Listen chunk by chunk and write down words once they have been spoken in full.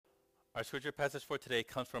Our scripture passage for today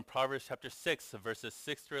comes from Proverbs chapter 6, verses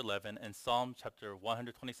 6 through 11, and Psalm chapter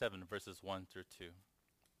 127, verses 1 through 2.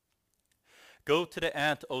 Go to the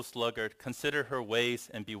ant, O sluggard, consider her ways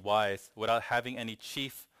and be wise. Without having any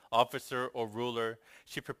chief, officer, or ruler,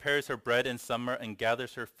 she prepares her bread in summer and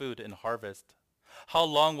gathers her food in harvest. How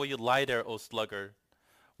long will you lie there, O sluggard?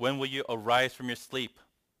 When will you arise from your sleep,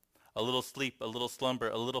 a little slumber,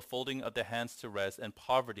 a little folding of the hands to rest, and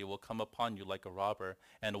poverty will come upon you like a robber,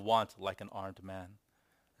 and want like an armed man.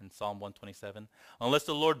 In Psalm 127, unless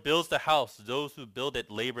the Lord builds the house, those who build it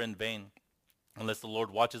labor in vain. Unless the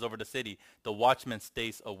Lord watches over the city, the watchman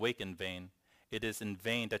stays awake in vain. It is in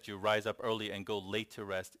vain that you rise up early and go late to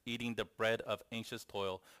rest, eating the bread of anxious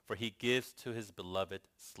toil, for he gives to his beloved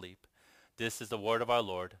sleep. This is the word of our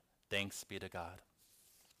Lord. Thanks be to God.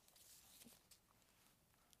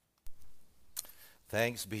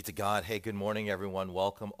 Thanks be to God. Hey, good morning, everyone.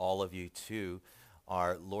 Welcome all of you to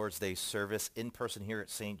our Lord's Day service in person here at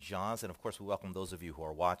St. John's. And of course, we welcome those of you who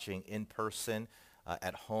are watching in person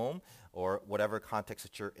at home or whatever context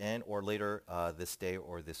that you're in, or later this day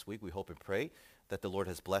or this week. We hope and pray that the Lord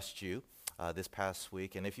has blessed you this past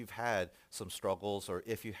week. And if you've had some struggles, or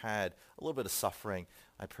if you had a little bit of suffering,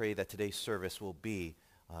 I pray that today's service will be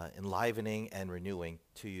enlivening and renewing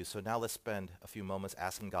to you. So now let's spend a few moments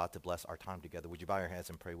asking God to bless our time together. Would you bow your heads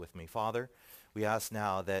and pray with me? Father, we ask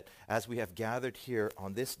now that as we have gathered here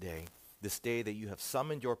on this day that you have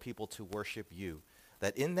summoned your people to worship you,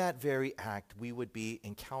 that in that very act we would be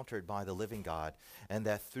encountered by the living God, and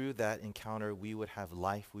that through that encounter we would have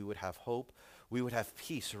life, we would have hope, we would have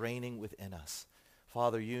peace reigning within us.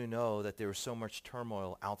 Father, you know that there is so much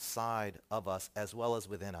turmoil outside of us as well as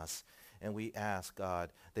within us. And we ask,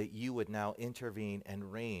 God, that you would now intervene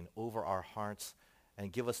and reign over our hearts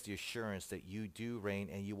and give us the assurance that you do reign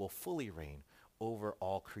and you will fully reign over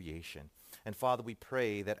all creation. And Father, we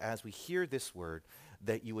pray that as we hear this word,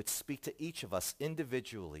 that you would speak to each of us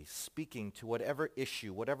individually, speaking to whatever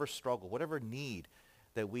issue, whatever struggle, whatever need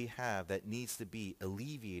that we have that needs to be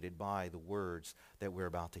alleviated by the words that we're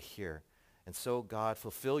about to hear. And so, God,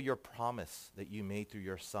 fulfill your promise that you made through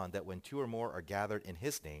your Son, that when two or more are gathered in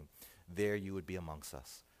his name, there you would be amongst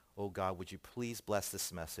us. Oh God, would you please bless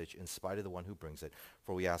this message in spite of the one who brings it?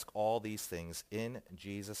 For we ask all these things in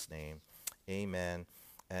Jesus' name. Amen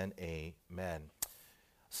and amen.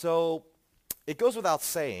 So it goes without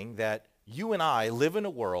saying that you and I live in a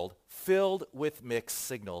world filled with mixed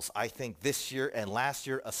signals. I think this year and last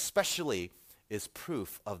year especially is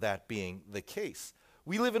proof of that being the case.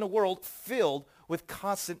 We live in a world filled with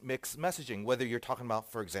constant mixed messaging, whether you're talking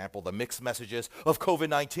about, for example, the mixed messages of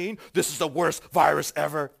COVID-19, this is the worst virus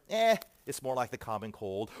ever, it's more like the common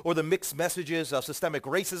cold, or the mixed messages of systemic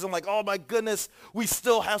racism, like, oh my goodness, we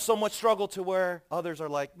still have so much struggle, to where others are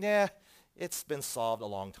like, nah, it's been solved a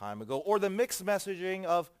long time ago, or the mixed messaging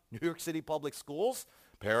of New York City public schools,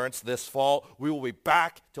 parents, this fall, we will be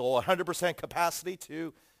back to 100% capacity,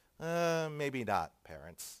 to maybe not,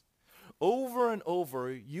 parents. Over and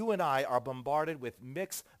over, you and I are bombarded with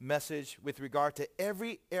mixed message with regard to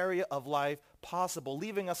every area of life possible,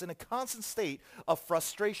 leaving us in a constant state of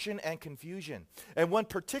frustration and confusion. And one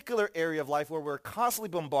particular area of life where we're constantly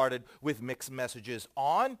bombarded with mixed messages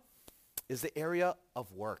on is the area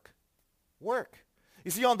of work. Work.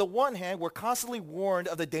 You see, on the one hand, we're constantly warned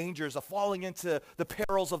of the dangers of falling into the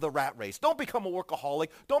perils of the rat race. Don't become a workaholic.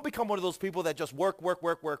 Don't become one of those people that just work.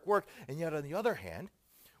 And yet on the other hand,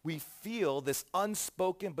 we feel this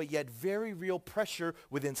unspoken but yet very real pressure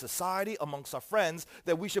within society, amongst our friends,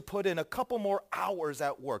 that we should put in a couple more hours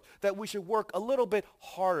at work, that we should work a little bit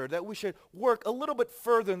harder, that we should work a little bit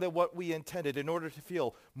further than what we intended in order to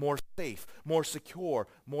feel more safe, more secure,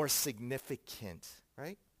 more significant,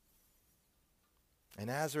 right? And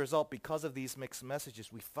as a result, because of these mixed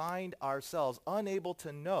messages, we find ourselves unable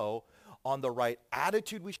to know on the right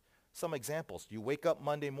attitude we should. Some examples. You wake up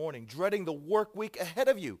Monday morning dreading the work week ahead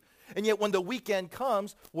of you. And yet when the weekend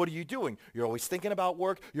comes, what are you doing? You're always thinking about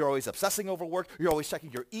work. You're always obsessing over work. You're always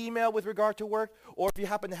checking your email with regard to work. Or if you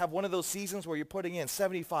happen to have one of those seasons where you're putting in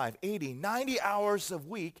 75, 80, 90 hours a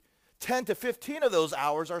week, 10 to 15 of those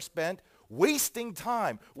hours are spent wasting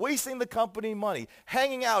time, wasting the company money,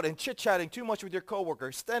 hanging out and chit-chatting too much with your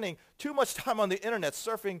coworkers, spending too much time on the internet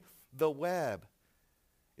surfing the web.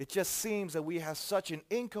 It just seems that we have such an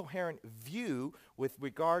incoherent view with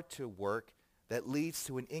regard to work that leads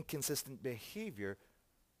to an inconsistent behavior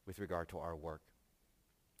with regard to our work.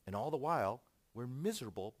 And all the while, we're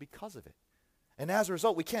miserable because of it. And as a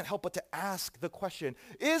result, we can't help but to ask the question,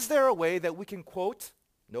 is there a way that we can, quote,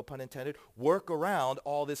 no pun intended, work around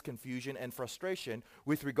all this confusion and frustration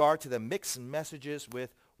with regard to the mixed messages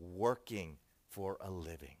with working for a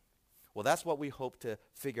living? Well, that's what we hope to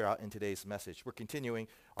figure out in today's message. We're continuing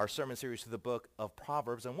our sermon series through the book of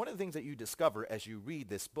Proverbs, and one of the things that you discover as you read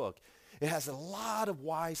this book, it has a lot of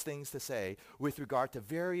wise things to say with regard to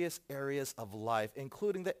various areas of life,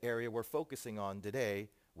 including the area we're focusing on today,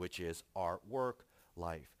 which is our work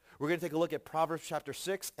life. We're going to take a look at Proverbs chapter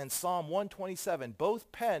 6 and Psalm 127,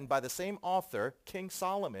 both penned by the same author, King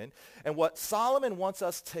Solomon. And what Solomon wants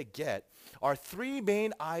us to get are three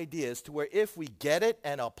main ideas to where if we get it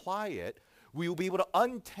and apply it, we will be able to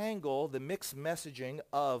untangle the mixed messaging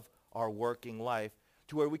of our working life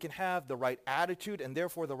to where we can have the right attitude and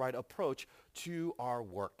therefore the right approach to our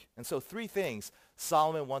work. And so three things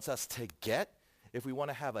Solomon wants us to get if we want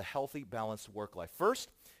to have a healthy, balanced work life. First,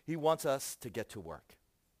 he wants us to get to work.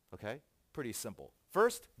 Okay? Pretty simple.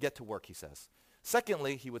 First, get to work, he says.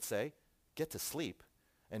 Secondly, he would say, get to sleep.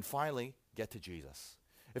 And finally, get to Jesus.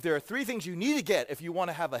 If there are three things you need to get if you want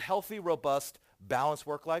to have a healthy, robust, balanced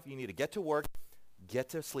work life, you need to get to work, get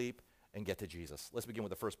to sleep, and get to Jesus. Let's begin with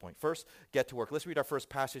the first point. First, get to work. Let's read our first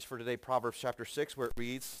passage for today, Proverbs chapter 6, where it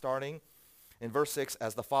reads, starting in verse 6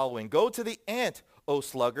 as the following. Go to the ant, O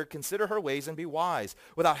sluggard, consider her ways and be wise.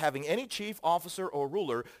 Without having any chief, officer, or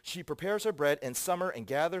ruler, she prepares her bread in summer and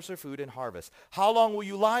gathers her food in harvest. How long will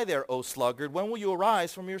you lie there, O sluggard? When will you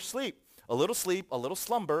arise from your sleep? A little sleep, a little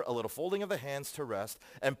slumber, a little folding of the hands to rest,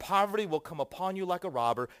 and poverty will come upon you like a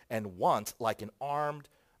robber, and want like an armed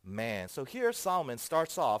man. So here Solomon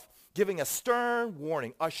starts off giving a stern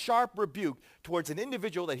warning, a sharp rebuke towards an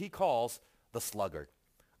individual that he calls the sluggard.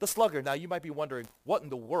 The sluggard. Now, you might be wondering, what in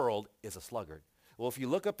the world is a sluggard? Well, if you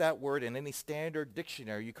look up that word in any standard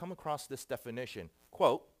dictionary, you come across this definition.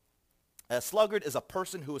 Quote, a sluggard is a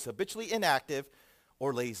person who is habitually inactive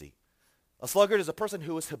or lazy. A sluggard is a person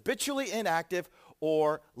who is habitually inactive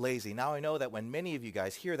or lazy. Now, I know that when many of you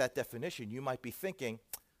guys hear that definition, you might be thinking,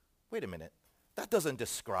 wait a minute, that doesn't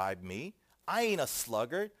describe me. I ain't a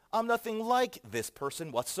sluggard. I'm nothing like this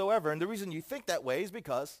person whatsoever. And the reason you think that way is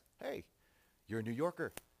because, hey, you're a New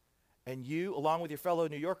Yorker. And you, along with your fellow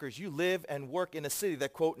New Yorkers, you live and work in a city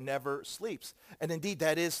that, quote, never sleeps. And indeed,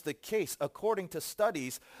 that is the case. According to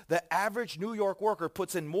studies, the average New York worker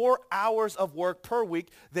puts in more hours of work per week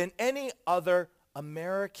than any other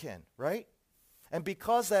American, right? And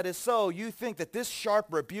because that is so, you think that this sharp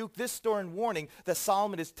rebuke, this stern warning that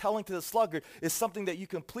Solomon is telling to the sluggard is something that you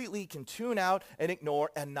completely can tune out and ignore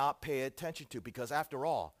and not pay attention to. Because after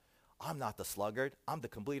all, I'm not the sluggard. I'm the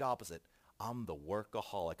complete opposite. I'm the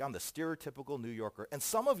workaholic. I'm the stereotypical New Yorker. And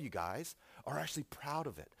some of you guys are actually proud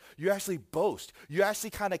of it. You actually boast. You actually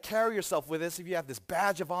kind of carry yourself with this if you have this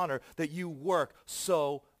badge of honor that you work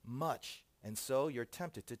so much. And so you're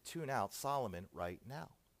tempted to tune out Solomon right now.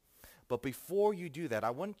 But before you do that, I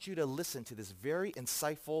want you to listen to this very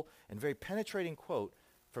insightful and very penetrating quote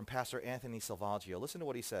from Pastor Anthony Salvaggio. Listen to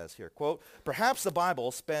what he says here. Quote, perhaps the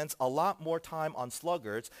Bible spends a lot more time on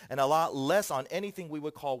sluggards and a lot less on anything we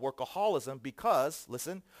would call workaholism because,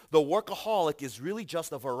 listen, the workaholic is really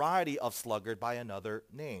just a variety of sluggard by another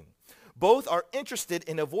name. Both are interested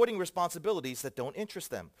in avoiding responsibilities that don't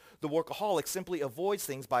interest them. The workaholic simply avoids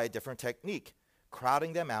things by a different technique,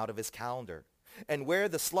 crowding them out of his calendar. And where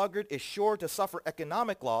the sluggard is sure to suffer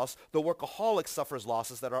economic loss, the workaholic suffers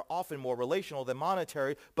losses that are often more relational than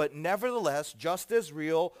monetary, but nevertheless just as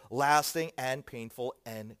real, lasting, and painful,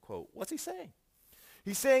 end quote. What's he saying?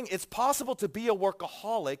 He's saying it's possible to be a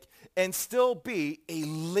workaholic and still be a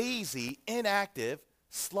lazy, inactive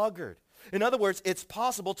sluggard. In other words, it's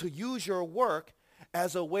possible to use your work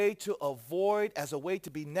as a way to avoid, as a way to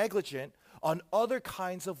be negligent on other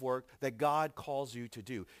kinds of work that God calls you to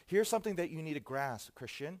do. Here's something that you need to grasp,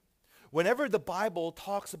 Christian. Whenever the Bible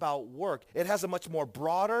talks about work, it has a much more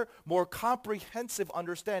broader, more comprehensive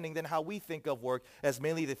understanding than how we think of work as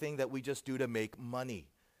mainly the thing that we just do to make money.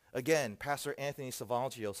 Again, Pastor Anthony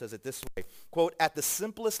Salvaggio says it this way, quote, at the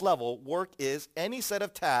simplest level, work is any set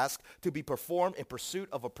of tasks to be performed in pursuit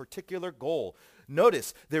of a particular goal.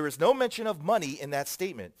 Notice, there is no mention of money in that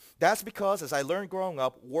statement. That's because, as I learned growing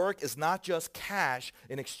up, work is not just cash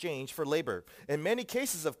in exchange for labor. In many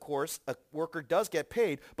cases, of course, a worker does get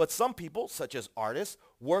paid, but some people, such as artists,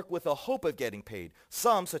 work with a hope of getting paid.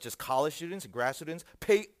 Some, such as college students and grad students,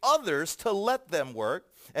 pay others to let them work.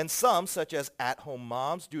 And some, such as at-home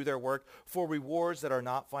moms, do their work for rewards that are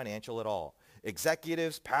not financial at all.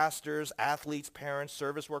 Executives, pastors, athletes, parents,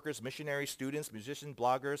 service workers, missionaries, students, musicians,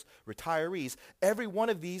 bloggers, retirees, every one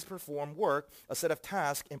of these perform work, a set of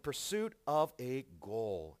tasks in pursuit of a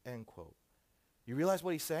goal, end quote. You realize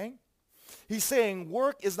what he's saying? He's saying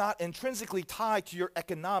work is not intrinsically tied to your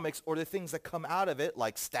economics or the things that come out of it,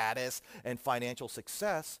 like status and financial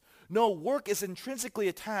success. No, work is intrinsically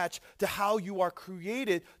attached to how you are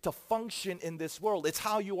created to function in this world. It's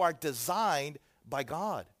how you are designed by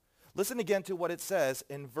God. Listen again to what it says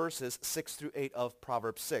in verses 6 through 8 of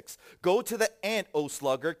Proverbs 6. Go to the ant, O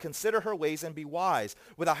sluggard, consider her ways and be wise.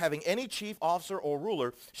 Without having any chief, officer, or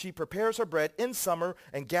ruler, she prepares her bread in summer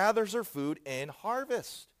and gathers her food in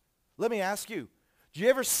harvest. Let me ask you, do you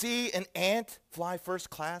ever see an ant fly first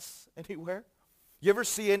class anywhere? You ever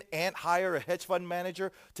see an ant hire a hedge fund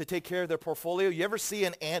manager to take care of their portfolio? You ever see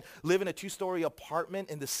an ant live in a 2-story apartment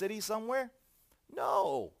in the city somewhere?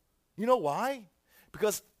 No. You know why?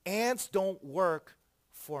 Because ants don't work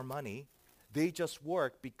for money. They just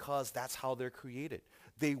work because that's how they're created.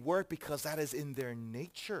 They work because that is in their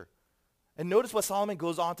nature. And notice what Solomon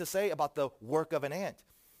goes on to say about the work of an ant.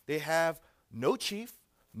 They have no chief,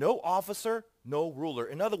 no officer, no ruler.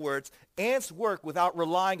 In other words, ants work without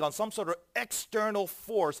relying on some sort of external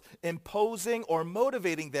force imposing or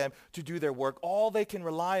motivating them to do their work. All they can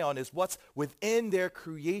rely on is what's within their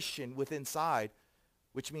creation, within inside,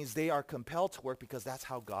 which means they are compelled to work because that's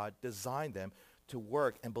how God designed them to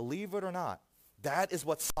work. And believe it or not, that is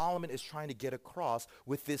what Solomon is trying to get across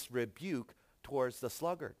with this rebuke towards the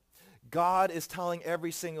sluggard. God is telling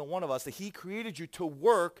every single one of us that he created you to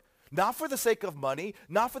work, not for the sake of money,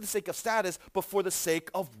 not for the sake of status, but for the sake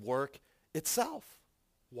of work itself.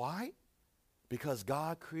 Why? Because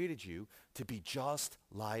God created you to be just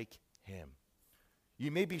like him.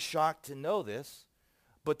 You may be shocked to know this,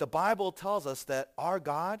 but the Bible tells us that our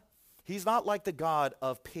God, he's not like the God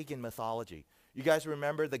of pagan mythology. You guys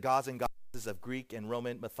remember the gods and goddesses of Greek and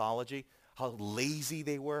Roman mythology? How lazy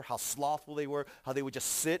they were, how slothful they were, how they would just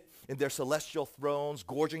sit in their celestial thrones,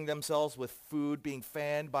 gorging themselves with food, being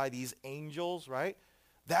fanned by these angels, right?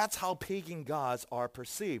 That's how pagan gods are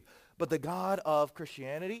perceived. But the God of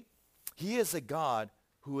Christianity, he is a God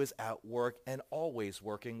who is at work and always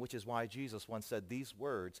working, which is why Jesus once said these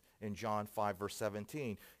words in John 5, verse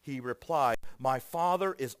 17. He replied, "My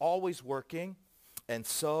Father is always working, and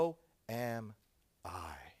so am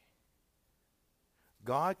I."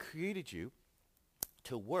 God created you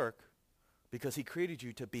to work because he created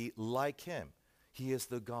you to be like him. He is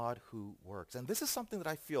the God who works. And this is something that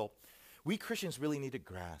I feel we Christians really need to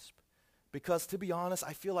grasp. Because to be honest,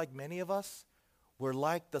 I feel like many of us, we're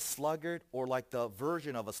like the sluggard or like the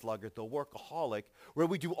version of a sluggard, the workaholic, where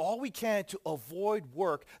we do all we can to avoid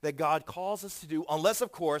work that God calls us to do, unless,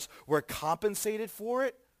 of course, we're compensated for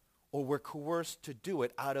it or we're coerced to do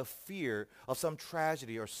it out of fear of some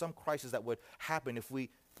tragedy or some crisis that would happen if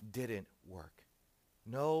we didn't work.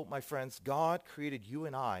 No, my friends, God created you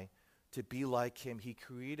and I to be like him. He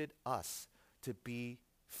created us to be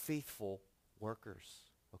faithful workers,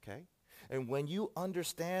 okay? And when you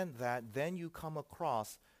understand that, then you come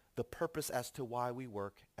across the purpose as to why we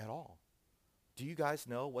work at all. Do you guys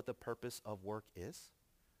know what the purpose of work is?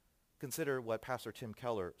 Consider what Pastor Tim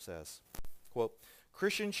Keller says. Quote,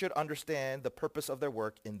 "Christians should understand the purpose of their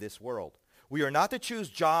work in this world. We are not to choose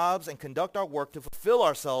jobs and conduct our work to fulfill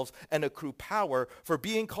ourselves and accrue power, for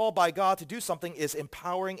being called by God to do something is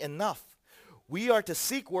empowering enough. We are to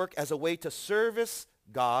seek work as a way to service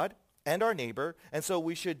God and our neighbor, and so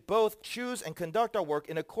we should both choose and conduct our work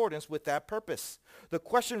in accordance with that purpose. The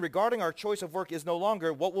question regarding our choice of work is no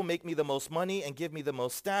longer what will make me the most money and give me the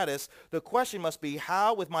most status. The question must be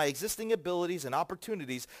how, with my existing abilities and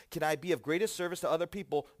opportunities, can I be of greatest service to other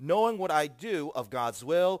people, knowing what I do of God's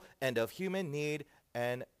will and of human need,"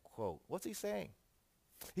 end quote. What's he saying?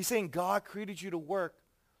 He's saying God created you to work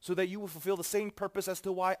so that you will fulfill the same purpose as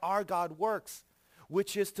to why our God works,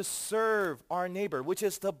 which is to serve our neighbor, which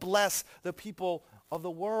is to bless the people of the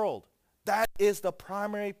world. That is the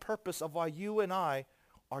primary purpose of why you and I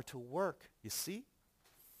are to work, you see?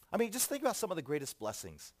 I mean, just think about some of the greatest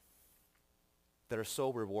blessings that are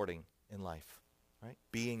so rewarding in life, right?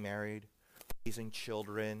 Being married, raising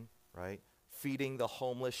children, right? Feeding the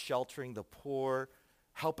homeless, sheltering the poor,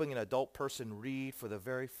 helping an adult person read for the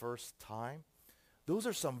very first time. Those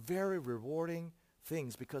are some very rewarding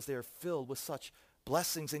things because they are filled with such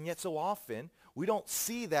blessings, and yet so often we don't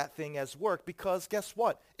see that thing as work because guess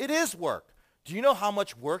what? It is work. Do you know how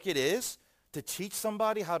much work it is to teach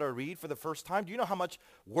somebody how to read for the first time? Do you know how much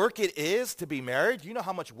work it is to be married? Do you know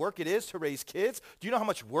how much work it is to raise kids? Do you know how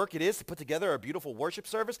much work it is to put together a beautiful worship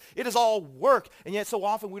service? It is all work, and yet so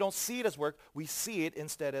often we don't see it as work. We see it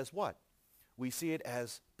instead as what? We see it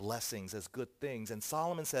as blessings, as good things. And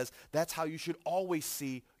Solomon says that's how you should always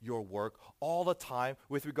see your work all the time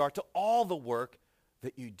with regard to all the work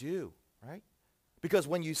that you do, right? Because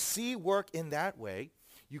when you see work in that way,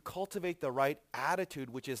 you cultivate the right attitude,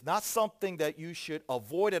 which is not something that you should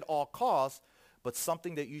avoid at all costs, but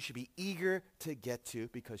something that you should be eager to get to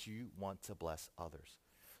because you want to bless others.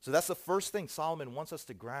 So that's the first thing Solomon wants us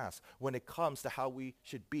to grasp when it comes to how we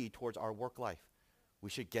should be towards our work life. We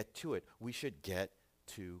should get to it. We should get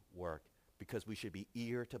to work because we should be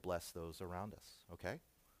eager to bless those around us, okay?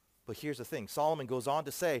 But here's the thing. Solomon goes on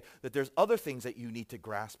to say that there's other things that you need to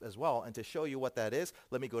grasp as well. And to show you what that is,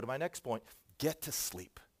 let me go to my next point. Get to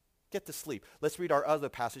sleep. Get to sleep. Let's read our other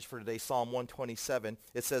passage for today, Psalm 127.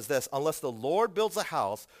 It says this, unless the Lord builds a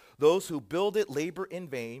house, those who build it labor in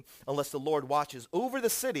vain. Unless the Lord watches over the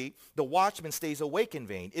city, the watchman stays awake in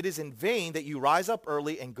vain. It is in vain that you rise up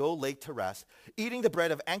early and go late to rest, eating the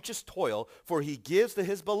bread of anxious toil, for he gives to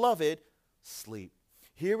his beloved sleep.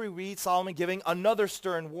 Here we read Solomon giving another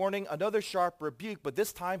stern warning, another sharp rebuke, but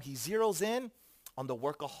this time he zeroes in on the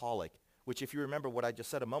workaholic, which, if you remember what I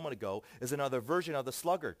just said a moment ago, is another version of the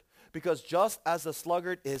sluggard. Because just as the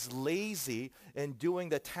sluggard is lazy in doing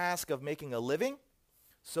the task of making a living,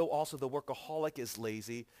 so also the workaholic is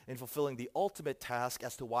lazy in fulfilling the ultimate task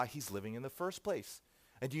as to why he's living in the first place.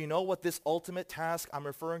 And do you know what this ultimate task I'm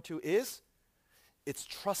referring to is? It's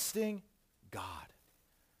trusting God.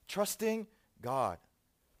 Trusting God.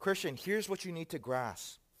 Christian, here's what you need to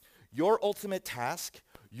grasp. Your ultimate task,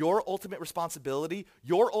 your ultimate responsibility,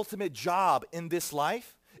 your ultimate job in this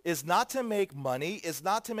life is not to make money, is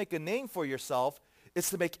not to make a name for yourself, it's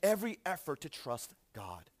to make every effort to trust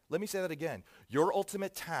God. Let me say that again. Your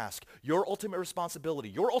ultimate task, your ultimate responsibility,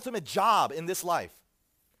 your ultimate job in this life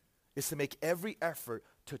is to make every effort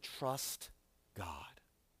to trust God.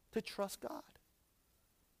 To trust God.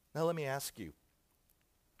 Now let me ask you,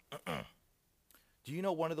 do you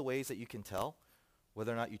know one of the ways that you can tell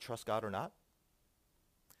whether or not you trust God or not?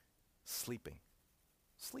 Sleeping.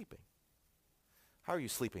 Sleeping. How are you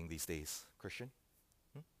sleeping these days, Christian?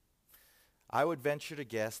 I would venture to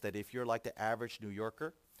guess that if you're like the average New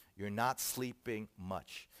Yorker, you're not sleeping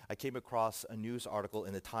much. I came across a news article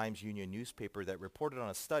in the Times-Union newspaper that reported on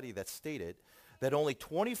a study that stated that only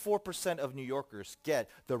 24% of New Yorkers get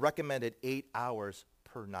the recommended 8 hours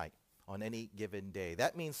per night on any given day.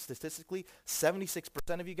 That means statistically,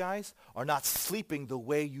 76% of you guys are not sleeping the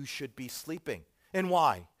way you should be sleeping. And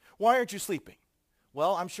why? Why aren't you sleeping?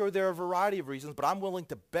 Well, I'm sure there are a variety of reasons, but I'm willing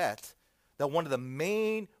to bet that one of the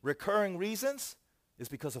main recurring reasons is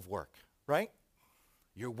because of work, right?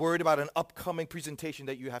 You're worried about an upcoming presentation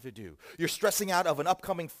that you have to do. You're stressing out of an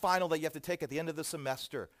upcoming final that you have to take at the end of the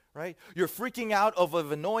semester, right? You're freaking out of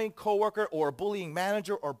an annoying coworker or a bullying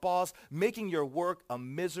manager or boss, making your work a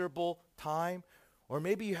miserable time. Or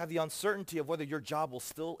maybe you have the uncertainty of whether your job will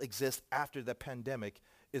still exist after the pandemic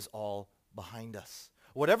is all behind us.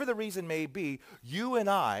 Whatever the reason may be, you and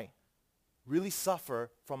I really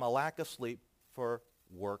suffer from a lack of sleep for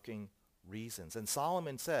working reasons. And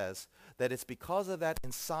Solomon says that it's because of that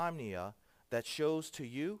insomnia that shows to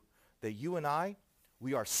you that you and I,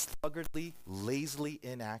 we are sluggardly, lazily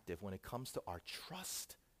inactive when it comes to our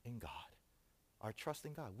trust in God. Our trust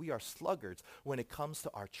in God. We are sluggards when it comes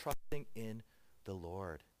to our trusting in the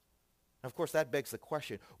Lord. And of course, that begs the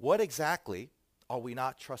question, what exactly are we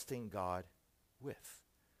not trusting God with?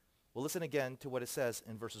 Well, listen again to what it says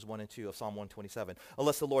in verses 1 and 2 of Psalm 127.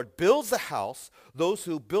 Unless the Lord builds the house, those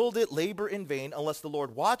who build it labor in vain. Unless the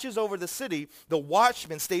Lord watches over the city, the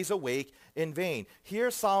watchman stays awake in vain. Here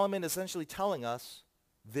Solomon is essentially telling us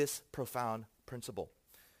this profound principle.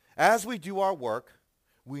 As we do our work,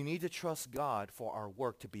 we need to trust God for our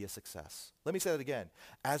work to be a success. Let me say that again.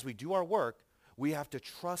 As we do our work, we have to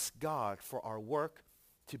trust God for our work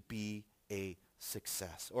to be a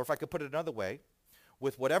success. Or if I could put it another way,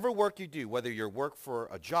 with whatever work you do, whether your work for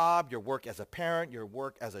a job, your work as a parent, your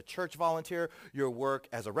work as a church volunteer, your work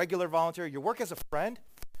as a regular volunteer, your work as a friend,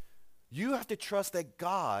 you have to trust that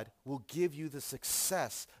God will give you the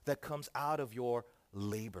success that comes out of your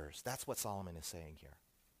labors. That's what Solomon is saying here.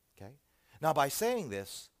 Okay? Now, by saying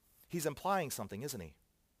this, he's implying something, isn't he?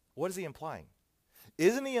 What is he implying?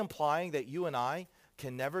 Isn't he implying that you and I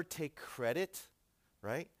can never take credit,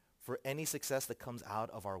 right, for any success that comes out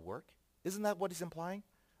of our work? Isn't that what he's implying?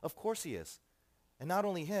 Of course he is. And not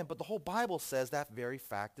only him, but the whole Bible says that very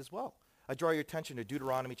fact as well. I draw your attention to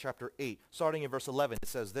Deuteronomy chapter 8, starting in verse 11. It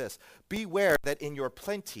says this, beware that in your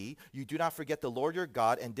plenty you do not forget the Lord your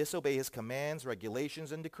God and disobey his commands,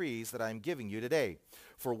 regulations, and decrees that I am giving you today.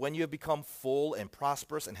 For when you have become full and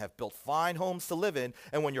prosperous and have built fine homes to live in,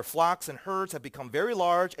 and when your flocks and herds have become very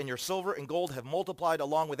large and your silver and gold have multiplied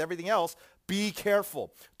along with everything else, Be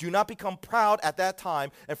careful. Do not become proud at that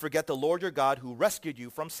time and forget the Lord your God who rescued you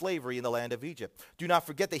from slavery in the land of Egypt. Do not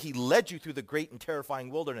forget that he led you through the great and terrifying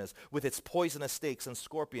wilderness with its poisonous snakes and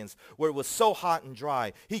scorpions, where it was so hot and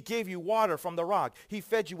dry. He gave you water from the rock. He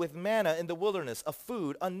fed you with manna in the wilderness, a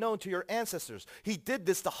food unknown to your ancestors. He did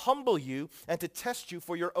this to humble you and to test you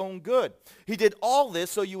for your own good. He did all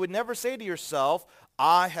this so you would never say to yourself,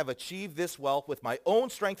 I have achieved this wealth with my own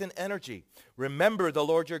strength and energy. Remember the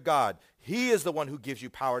Lord your God. He is the one who gives you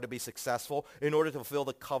power to be successful in order to fulfill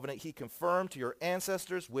the covenant he confirmed to your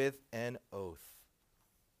ancestors with an oath.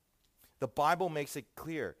 The Bible makes it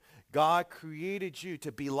clear. God created you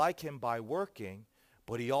to be like him by working,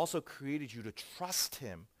 but he also created you to trust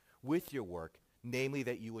him with your work, namely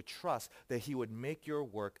that you would trust that he would make your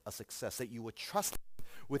work a success, that you would trust him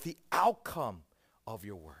with the outcome of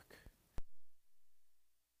your work.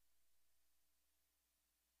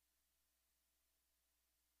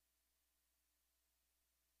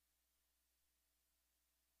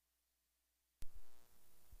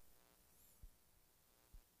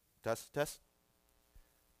 Test, test.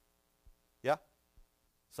 Yeah?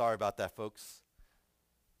 Sorry about that, folks.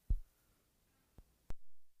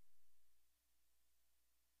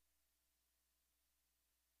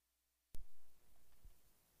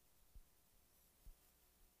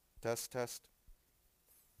 Test, test.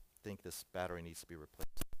 I think this battery needs to be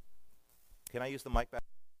replaced. Can I use the mic back?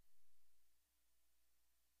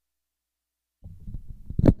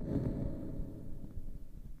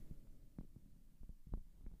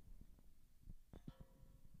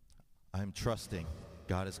 I'm trusting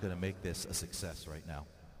God is going to make this a success right now.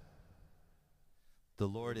 The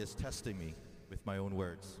Lord is testing me with my own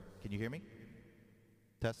words. Can you hear me?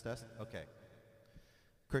 Test, test. Okay.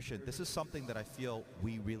 Christian, this is something that I feel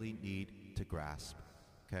we really need to grasp,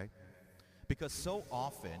 okay? Because so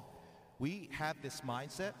often we have this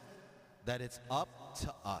mindset that it's up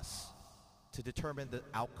to us to determine the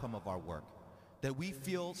outcome of our work, that we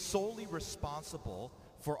feel solely responsible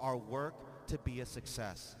for our work to be a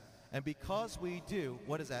success. And because we do,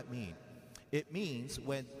 what does that mean? It means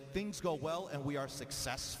when things go well and we are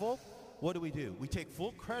successful, what do? We take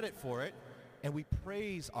full credit for it and we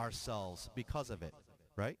praise ourselves because of it,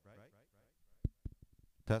 right?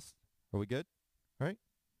 Test. Are we good? All right.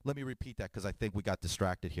 Let me repeat that because I think we got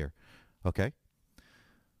distracted here. Okay?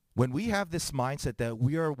 When we have this mindset that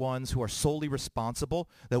we are ones who are solely responsible,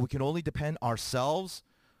 that we can only depend ourselves,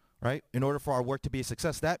 right, in order for our work to be a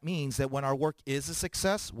success, that means that when our work is a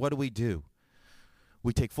success, what do?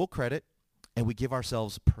 We take full credit and we give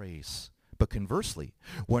ourselves praise. But conversely,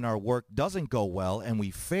 when our work doesn't go well and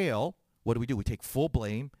we fail, what do? We take full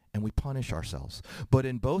blame and we punish ourselves. But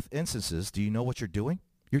in both instances, do you know what you're doing?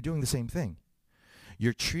 You're doing the same thing.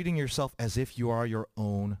 You're treating yourself as if you are your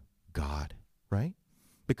own God, right?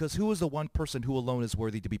 Because who is the one person who alone is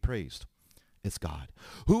worthy to be praised? It's God.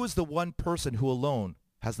 Who is the one person who alone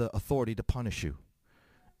has the authority to punish you?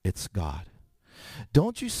 It's God.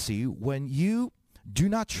 Don't you see, when you do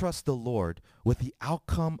not trust the Lord with the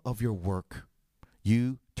outcome of your work,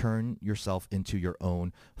 you turn yourself into your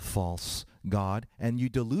own false God, and you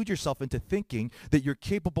delude yourself into thinking that you're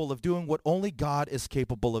capable of doing what only God is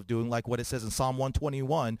capable of doing, like what it says in Psalm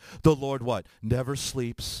 121, the Lord what? Never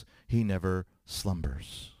sleeps, he never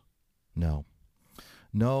slumbers.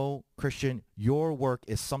 No, Christian, your work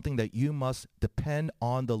is something that you must depend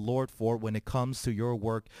on the Lord for when it comes to your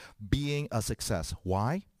work being a success.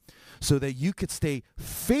 Why? So that you could stay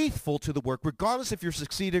faithful to the work, regardless if you're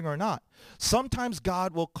succeeding or not. Sometimes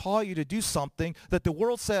God will call you to do something that the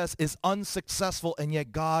world says is unsuccessful, and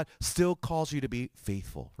yet God still calls you to be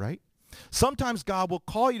faithful, right? Sometimes God will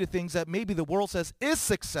call you to things that maybe the world says is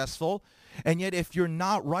successful, and yet if you're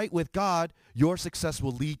not right with God, your success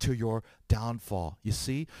will lead to your downfall. You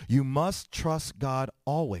see, you must trust God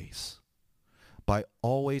always, by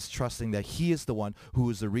always trusting that he is the one who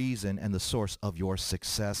is the reason and the source of your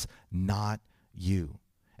success, not you.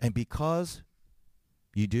 And because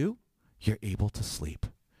you do, you're able to sleep.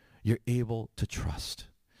 You're able to trust.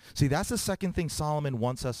 See, that's the second thing Solomon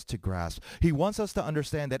wants us to grasp. He wants us to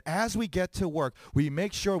understand that as we get to work, we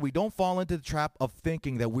make sure we don't fall into the trap of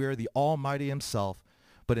thinking that we're the Almighty himself,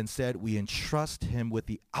 but instead we entrust him with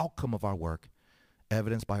the outcome of our work,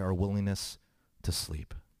 evidenced by our willingness to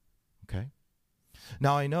sleep. Okay?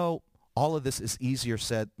 Now, I know all of this is easier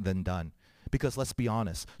said than done, because let's be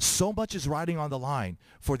honest, so much is riding on the line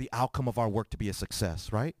for the outcome of our work to be a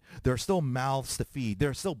success, right? There are still mouths to feed. There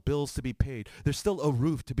are still bills to be paid. There's still a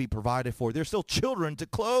roof to be provided for. There's still children to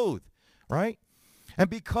clothe, right? And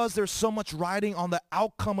because there's so much riding on the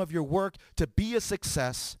outcome of your work to be a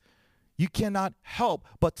success, you cannot help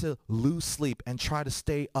but to lose sleep and try to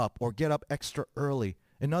stay up or get up extra early.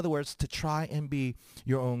 In other words, to try and be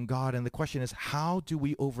your own God. And the question is, how do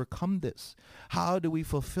we overcome this? How do we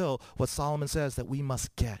fulfill what Solomon says that we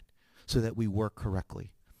must get so that we work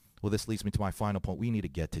correctly? Well, this leads me to my final point. We need to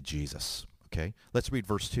get to Jesus. Okay, let's read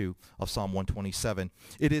verse 2 of Psalm 127.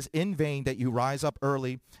 It is in vain that you rise up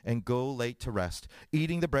early and go late to rest,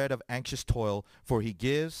 eating the bread of anxious toil, for he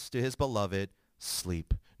gives to his beloved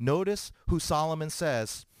sleep. Notice who Solomon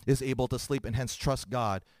says is able to sleep and hence trust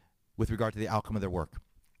God with regard to the outcome of their work.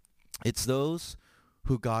 It's those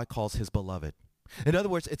who God calls his beloved. In other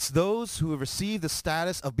words, it's those who have received the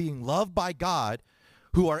status of being loved by God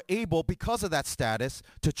who are able, because of that status,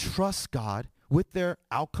 to trust God with their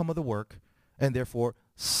outcome of the work and therefore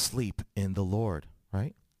sleep in the Lord,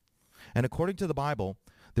 right? And according to the Bible,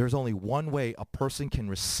 there's only one way a person can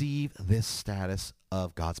receive this status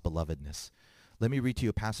of God's belovedness. Let me read to you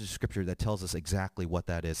a passage of scripture that tells us exactly what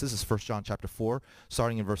that is. This is 1 John chapter 4,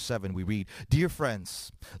 starting in verse 7. We read, "Dear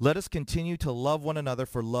friends, let us continue to love one another,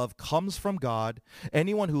 for love comes from God.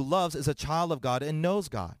 Anyone who loves is a child of God and knows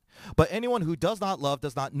God. But anyone who does not love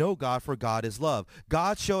does not know God, for God is love.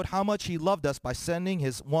 God showed how much he loved us by sending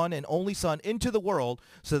his one and only Son into the world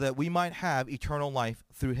so that we might have eternal life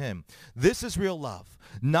through him. This is real love.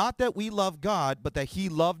 Not that we love God, but that he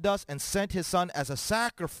loved us and sent his Son as a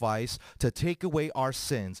sacrifice to take away our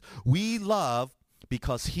sins. We love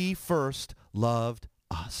because he first loved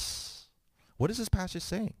us." What is this passage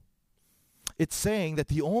saying? It's saying that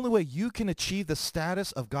the only way you can achieve the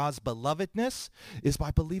status of God's belovedness is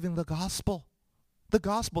by believing the gospel. The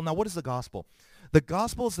gospel. Now, what is the gospel? The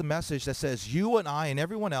gospel is the message that says you and I and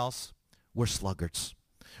everyone else, we're sluggards.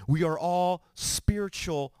 We are all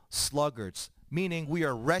spiritual sluggards, meaning we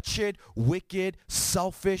are wretched, wicked,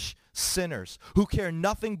 selfish sinners who care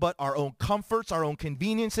nothing but our own comforts, our own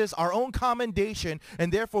conveniences, our own commendation,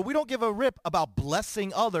 and therefore we don't give a rip about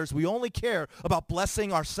blessing others. We only care about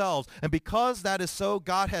blessing ourselves. And because that is so,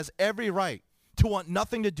 God has every right to want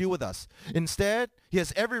nothing to do with us. Instead, he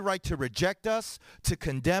has every right to reject us, to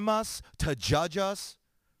condemn us, to judge us,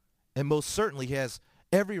 and most certainly he has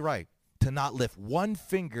every right to not lift one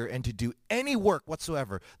finger and to do any work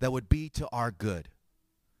whatsoever that would be to our good.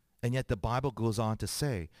 And yet the Bible goes on to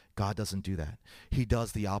say God doesn't do that. He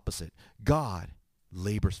does the opposite. God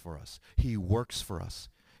labors for us. He works for us.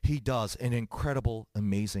 He does an incredible,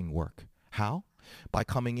 amazing work. How? By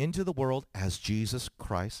coming into the world as Jesus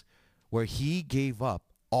Christ, where he gave up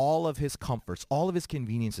all of his comforts, all of his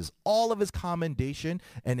conveniences, all of his commendation,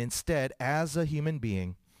 and instead, as a human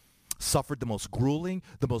being, suffered the most grueling,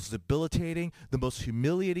 the most debilitating, the most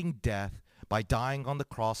humiliating death by dying on the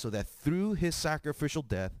cross, so that through his sacrificial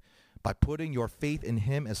death, by putting your faith in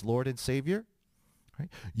him as Lord and Savior, right,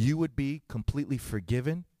 you would be completely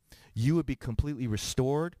forgiven, you would be completely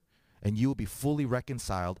restored, and you would be fully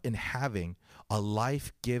reconciled in having a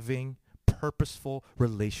life-giving, purposeful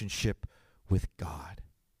relationship with God.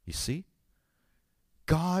 You see?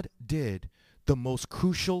 God did the most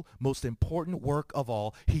crucial, most important work of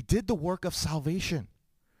all. He did the work of salvation.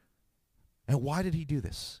 And why did he do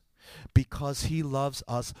this? Because he loves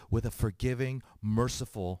us with a forgiving,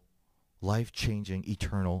 merciful, life-changing,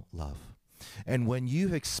 eternal love. And when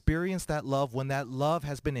you've experienced that love, when that love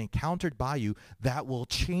has been encountered by you, that will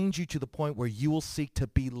change you to the point where you will seek to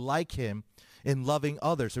be like him in loving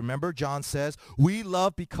others. Remember, John says, we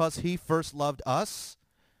love because he first loved us.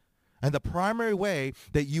 And the primary way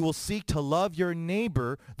that you will seek to love your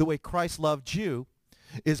neighbor the way Christ loved you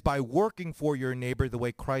is by working for your neighbor the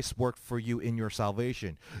way Christ worked for you in your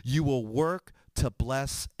salvation. You will work to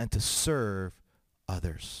bless and to serve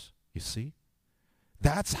others. You see?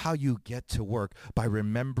 That's how you get to work, by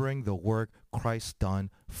remembering the work Christ done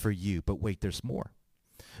for you. But wait, there's more.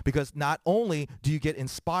 Because not only do you get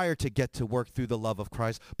inspired to get to work through the love of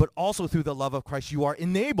Christ, but also through the love of Christ, you are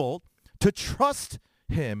enabled to trust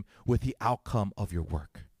him with the outcome of your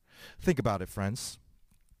work. Think about it, friends.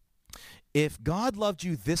 If God loved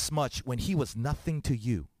you this much when he was nothing to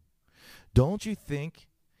you, don't you think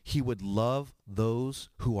he would love those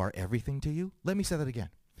who are everything to you? Let me say that again.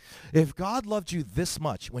 If God loved you this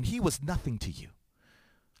much when he was nothing to you,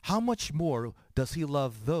 how much more does he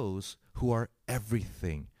love those who are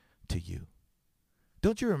everything to you?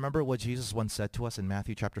 Don't you remember what Jesus once said to us in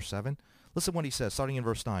Matthew chapter 7? Listen what he says, starting in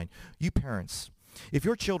verse 9. You parents, if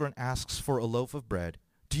your children asks for a loaf of bread,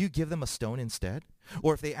 do you give them a stone instead?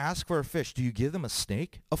 Or if they ask for a fish, do you give them a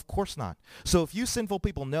snake? Of course not. So if you sinful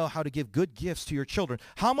people know how to give good gifts to your children,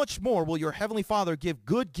 how much more will your heavenly Father give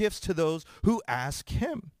good gifts to those who ask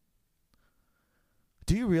him?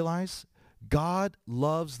 Do you realize God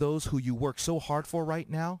loves those who you work so hard for right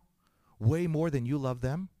now way more than you love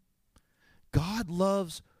them? God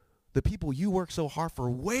loves the people you work so hard for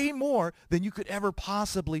way more than you could ever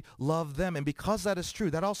possibly love them. And because that is true,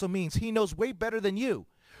 that also means he knows way better than you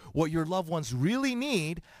what your loved ones really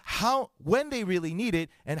need, when they really need it,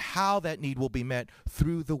 and how that need will be met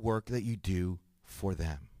through the work that you do for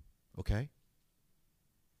them. Okay?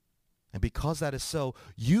 And because that is so,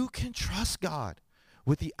 you can trust God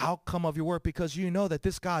with the outcome of your work, because you know that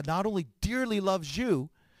this God not only dearly loves you,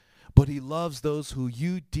 but he loves those who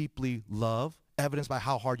you deeply love, evidenced by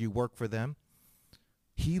how hard you work for them.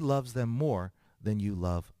 He loves them more than you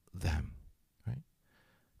love them. Right?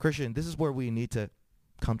 Christian, this is where we need to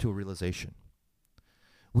come to a realization.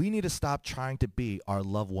 We need to stop trying to be our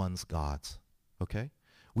loved ones' gods. Okay?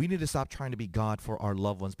 We need to stop trying to be God for our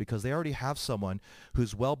loved ones, because they already have someone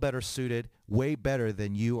who's well better suited, way better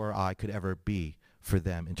than you or I could ever be for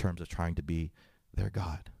them in terms of trying to be their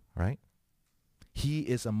God, right? He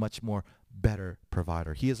is a much more better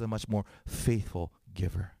provider. He is a much more faithful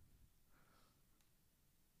giver.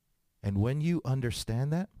 And when you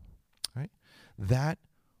understand that, right, that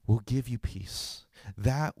will give you peace.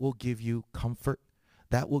 That will give you comfort.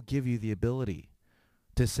 That will give you the ability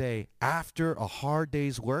to say, after a hard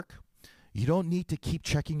day's work, you don't need to keep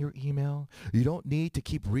checking your email. You don't need to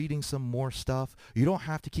keep reading some more stuff. You don't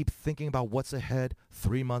have to keep thinking about what's ahead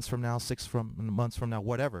 3 months from now, 6 months from now,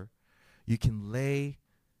 whatever. You can lay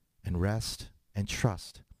and rest and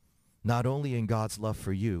trust not only in God's love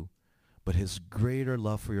for you, but his greater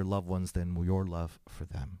love for your loved ones than your love for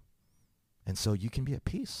them. And so you can be at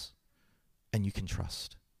peace, and you can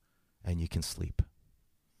trust, and you can sleep.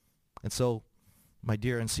 And so, my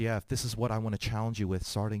dear NCF, this is what I want to challenge you with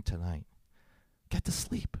starting tonight. Get to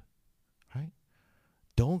sleep, right?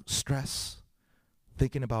 Don't stress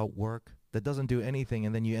thinking about work that doesn't do anything,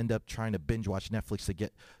 and then you end up trying to binge watch Netflix to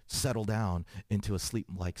get settled down into a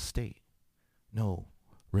sleep-like state. No,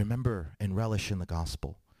 remember and relish in the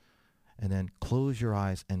gospel. And then close your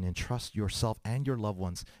eyes and entrust yourself and your loved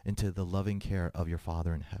ones into the loving care of your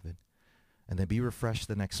Father in heaven. And then be refreshed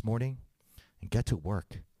the next morning and get to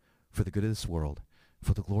work for the good of this world,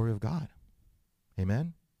 for the glory of God.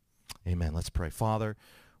 Amen? Amen. Let's pray. Father,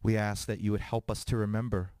 we ask that you would help us to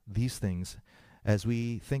remember these things as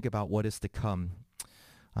we think about what is to come,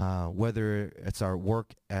 whether it's our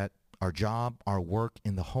work at our job, our work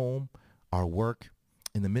in the home, our work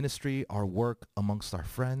in the ministry, our work amongst our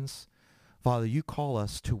friends. Father, you call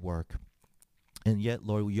us to work, and yet,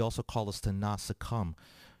 Lord, you also call us to not succumb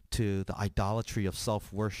to the idolatry of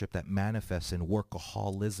self-worship that manifests in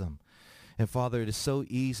workaholism. And Father, it is so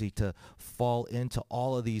easy to fall into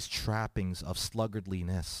all of these trappings of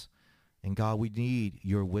sluggardliness. And God, we need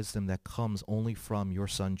your wisdom that comes only from your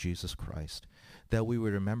Son, Jesus Christ, that we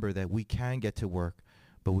would remember that we can get to work,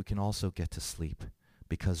 but we can also get to sleep,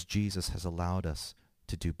 because Jesus has allowed us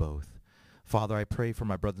to do both. Father, I pray for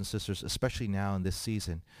my brothers and sisters, especially now in this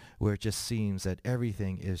season where it just seems that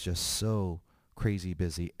everything is just so crazy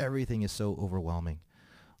busy. Everything is so overwhelming.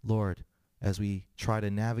 Lord, as we try to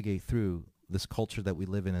navigate through this culture that we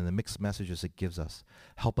live in and the mixed messages it gives us,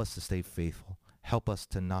 help us to stay faithful. Help us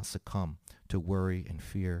to not succumb to worry and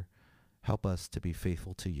fear. Help us to be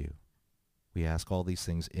faithful to you. We ask all these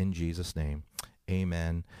things in Jesus' name.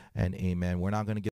 Amen and amen. We're not going to